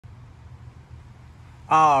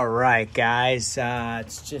All right, guys,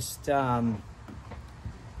 it's just a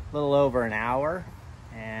little over an hour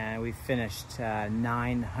and we finished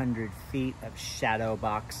 900 feet of shadow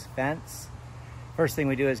box fence. First thing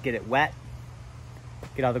we do is get it wet,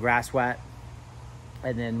 get all the grass wet,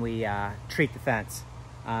 and then we treat the fence.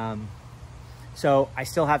 So I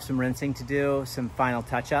still have some rinsing to do, some final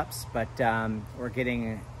touch-ups, but we're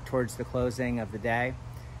getting towards the closing of the day.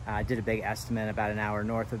 I did a big estimate about an hour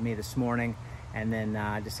north of me this morning, and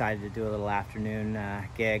then decided to do a little afternoon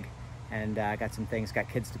gig, and got some things, got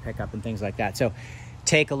kids to pick up and things like that. So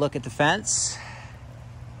take a look at the fence.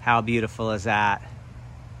 How beautiful is that?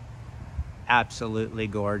 Absolutely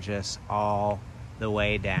gorgeous all the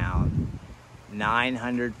way down.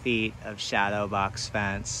 900 feet of shadow box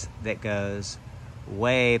fence that goes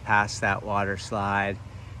way past that water slide,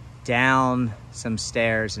 down some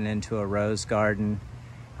stairs and into a rose garden,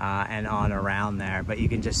 and on around there. But you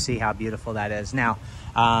can just see how beautiful that is. Now,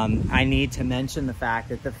 I need to mention the fact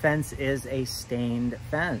that the fence is a stained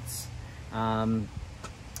fence. And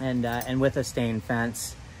with a stained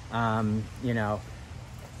fence, you know,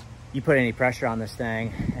 you put any pressure on this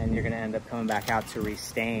thing and you're gonna end up coming back out to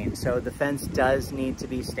restain. So the fence does need to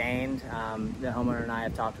be stained. The homeowner and I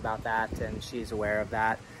have talked about that, and she's aware of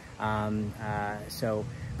that.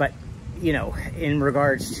 But you know, in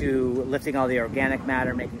regards to lifting all the organic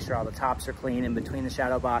matter, making sure all the tops are clean in between the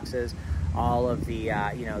shadow boxes, all of the,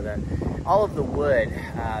 you know, all of the wood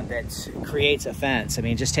that creates a fence. I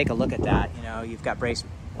mean, just take a look at that. You know, you've got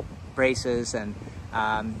braces and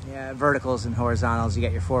yeah, verticals and horizontals. You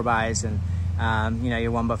got your 4x and you know,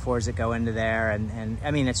 your 1x4s that go into there, and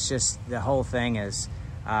I mean, it's just, the whole thing is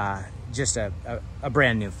just a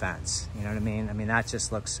brand new fence. You know what I mean? I mean, that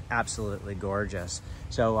just looks absolutely gorgeous.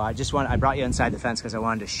 So I brought you inside the fence because I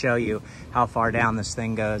wanted to show you how far down this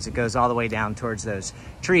thing goes. It goes all the way down towards those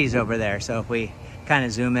trees over there. So if we kind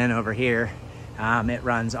of zoom in over here, it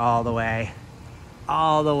runs all the way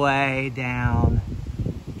down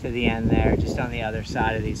to the end there, just on the other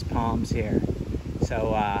side of these palms here.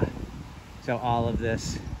 So so all of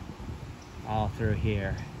this all through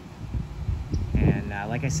here. And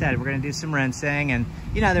like I said, we're gonna do some rinsing, and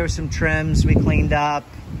you know, there were some trims we cleaned up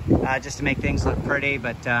just to make things look pretty,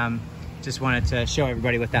 but just wanted to show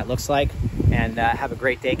everybody what that looks like. And have a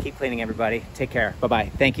great day. Keep cleaning, everybody. Take care.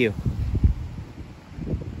 Bye-bye. Thank you.